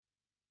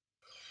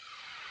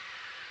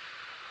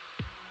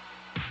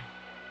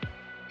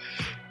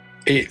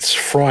It's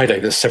Friday,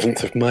 the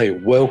 7th of May.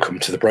 Welcome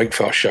to the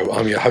Breakfast Show.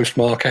 I'm your host,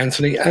 Mark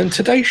Anthony, and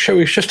today's show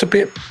is just a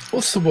bit,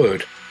 what's the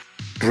word?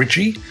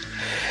 Bridgy?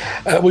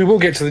 We will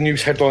get to the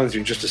news headlines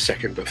in just a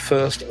second, but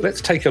first,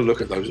 let's take a look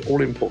at those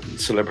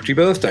all-important celebrity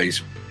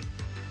birthdays.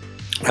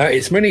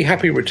 It's many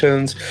happy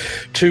returns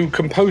to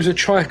composer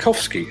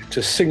Tchaikovsky,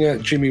 to singer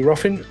Jimmy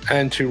Ruffin,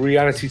 and to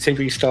reality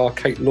TV star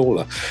Kate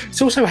Lawler.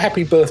 It's also a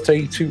happy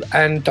birthday to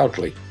Anne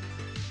Dudley.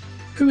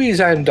 Who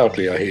is Anne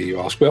Dudley, I hear you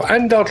ask? Well,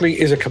 Anne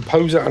Dudley is a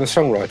composer and a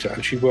songwriter,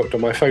 and she worked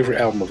on my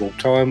favourite album of all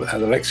time,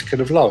 The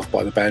Lexicon of Love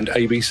by the band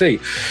ABC.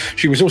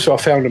 She was also a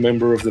founder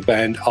member of the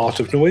band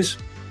Art of Noise.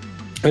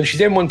 And she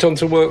then went on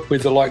to work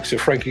with the likes of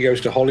Frankie Goes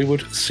to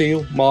Hollywood,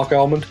 Seal, Mark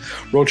Almond,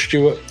 Rod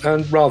Stewart,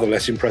 and rather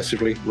less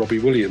impressively, Robbie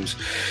Williams.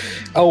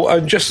 Oh,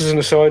 and just as an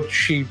aside,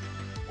 she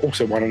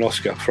also won an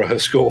Oscar for her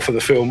score for the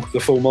film The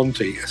Full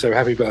Monty. So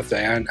happy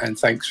birthday, Anne, and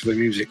thanks for the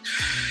music.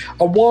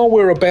 And while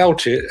we're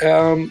about it,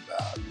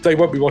 they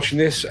won't be watching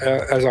this,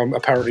 as I'm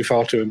apparently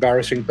far too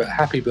embarrassing, but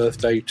happy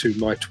birthday to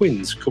my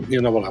twins, Courtney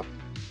and Noella.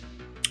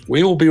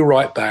 We'll be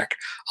right back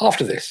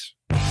after this.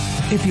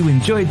 If you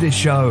enjoyed this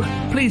show,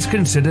 please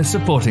consider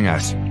supporting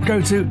us.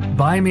 Go to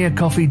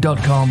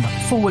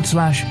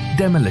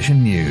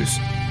buymeacoffee.com/demolition news.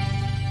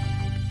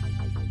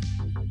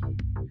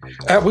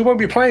 We won't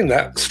be playing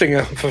that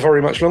stinger for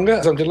very much longer,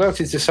 as I'm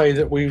delighted to say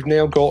that we've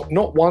now got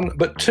not one,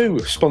 but two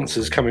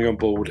sponsors coming on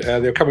board.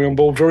 They're coming on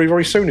board very,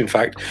 very soon, in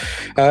fact.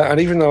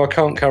 And even though I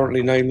can't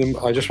currently name them,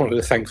 I just wanted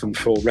to thank them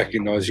for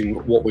recognising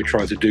what we're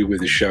trying to do with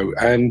the show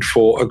and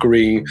for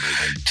agreeing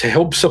to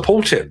help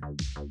support it.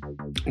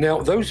 Now,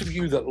 those of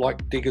you that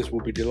like diggers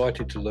will be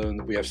delighted to learn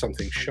that we have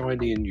something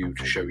shiny and new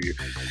to show you.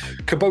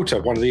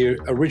 Kubota, one of the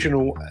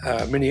original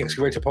mini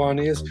excavator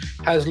pioneers,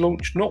 has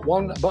launched not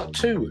one, but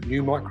two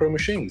new micro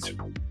machines.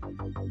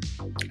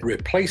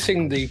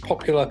 Replacing the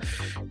popular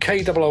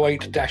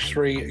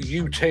K008-3,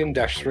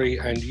 U10-3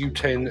 and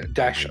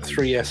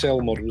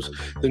U10-3SL models,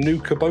 the new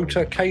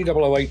Kubota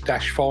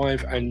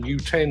K008-5 and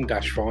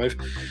U10-5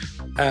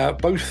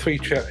 both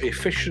feature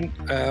efficient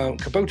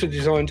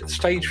Kubota-designed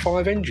Stage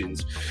 5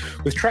 engines,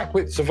 with track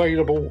widths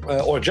available,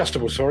 or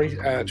adjustable, to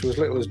as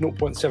little as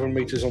 0.7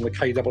 metres on the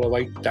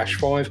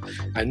K008-5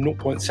 and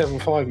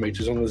 0.75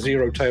 metres on the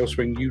zero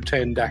tailswing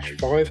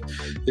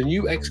U10-5. The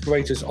new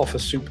excavators offer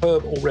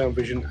superb all-round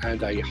vision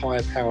and a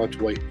higher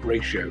power-to-weight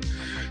ratio.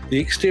 The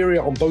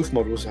exterior on both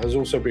models has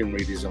also been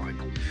redesigned.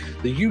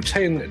 The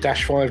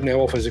U10-5 now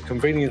offers a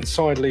convenient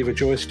side lever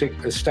joystick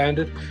as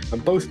standard,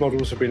 and both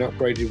models have been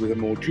upgraded with a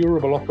more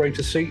durable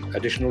operator seat,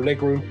 additional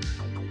legroom,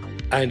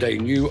 and a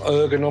new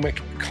ergonomic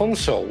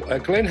console.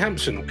 Glenn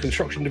Hampson,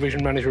 Construction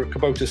Division Manager at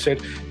Kubota, said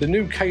the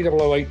new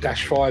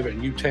K008-5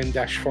 and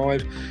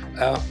U10-5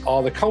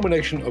 are the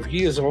culmination of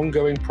years of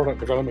ongoing product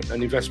development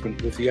and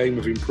investment with the aim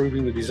of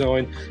improving the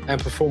design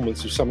and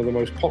performance of some of the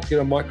most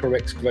popular micro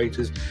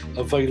excavators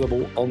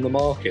available on the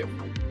market.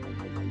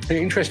 An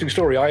interesting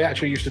story, I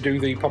actually used to do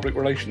the public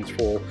relations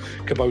for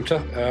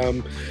Kubota.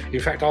 In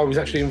fact, I was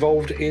actually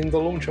involved in the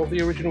launch of the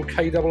original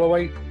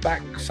K008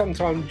 back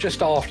sometime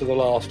just after the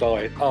last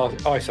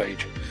Ice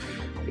Age.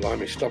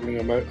 Blimey,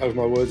 stumbling over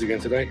my words again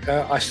today.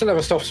 I still have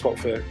a soft spot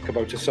for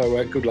Kubota,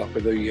 so good luck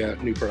with the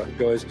new product,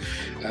 guys.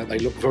 They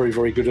look very,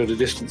 very good at a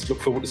distance. Look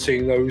forward to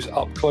seeing those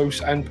up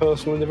close and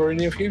personal in the very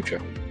near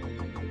future.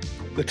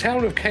 The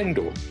town of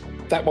Kendal,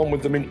 that one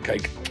with the mint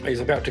cake, is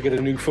about to get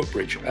a new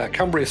footbridge.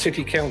 Cumbria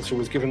City Council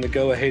was given the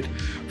go-ahead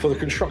for the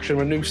construction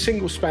of a new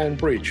single-span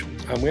bridge,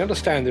 and we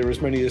understand there are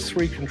as many as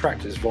 3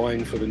 contractors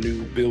vying for the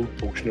new build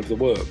portion of the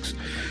works.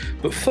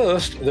 But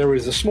first, there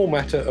is the small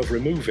matter of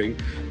removing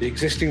the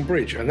existing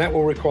bridge, and that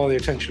will require the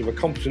attention of a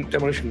competent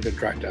demolition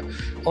contractor,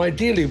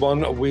 ideally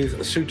one with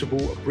a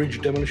suitable bridge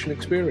demolition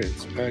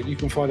experience. You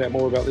can find out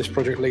more about this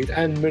project lead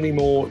and many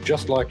more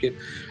just like it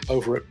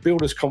over at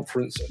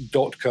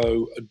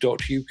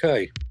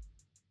buildersconference.co.uk.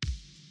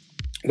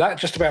 That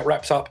just about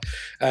wraps up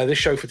this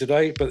show for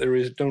today, but there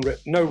is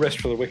no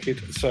rest for the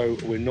wicked, so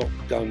we're not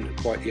done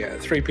quite yet.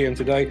 At 3 p.m.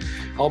 today,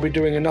 I'll be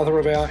doing another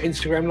of our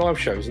Instagram live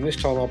shows, and this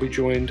time I'll be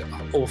joined,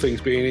 all things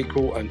being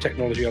equal and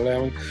technology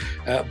allowing,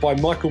 by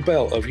Michael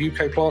Bell of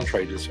UK Plant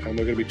Traders, and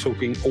we're going to be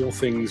talking all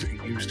things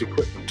used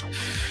equipment.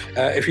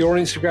 If you're on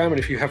Instagram and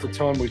if you have the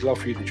time, we'd love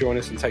for you to join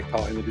us and take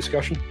part in the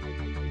discussion.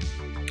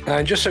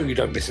 And just so you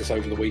don't miss us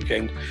over the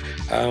weekend,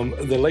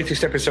 the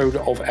latest episode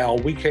of our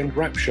Weekend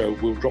Wrap Show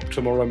will drop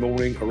tomorrow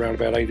morning around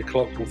about 8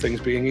 o'clock, all things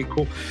being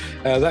equal.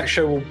 That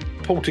show will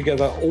pull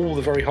together all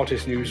the very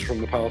hottest news from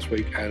the past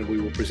week, and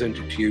we will present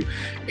it to you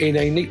in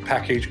a neat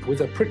package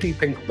with a pretty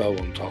pink bow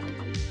on top.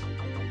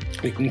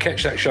 You can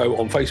catch that show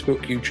on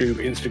Facebook, YouTube,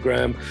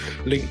 Instagram,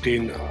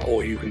 LinkedIn,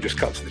 or you can just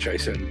cut to the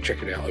chase and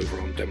check it out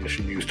over on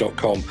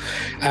demolitionnews.com.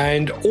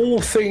 And all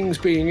things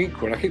being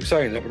equal, and I keep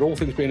saying that, but all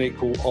things being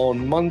equal,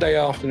 on Monday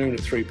afternoon at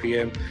 3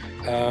 p.m,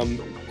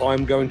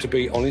 I'm going to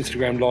be on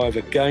Instagram Live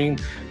again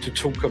to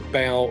talk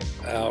about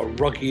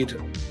rugged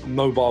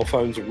mobile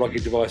phones and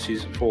rugged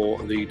devices for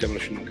the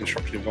demolition and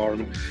construction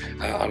environment,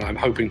 and I'm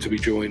hoping to be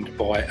joined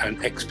by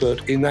an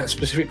expert in that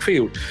specific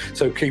field,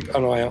 so keep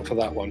an eye out for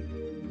that one.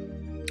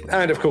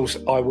 And of course,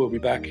 I will be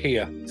back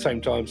here, same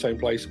time, same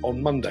place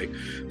on Monday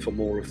for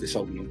more of this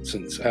old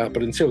nonsense. But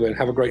until then,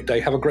 have a great day.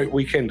 Have a great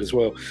weekend as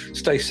well.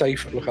 Stay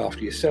safe. Look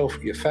after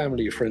yourself, your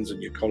family, your friends,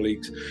 and your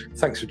colleagues.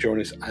 Thanks for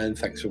joining us, and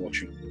thanks for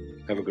watching.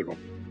 Have a good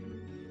one.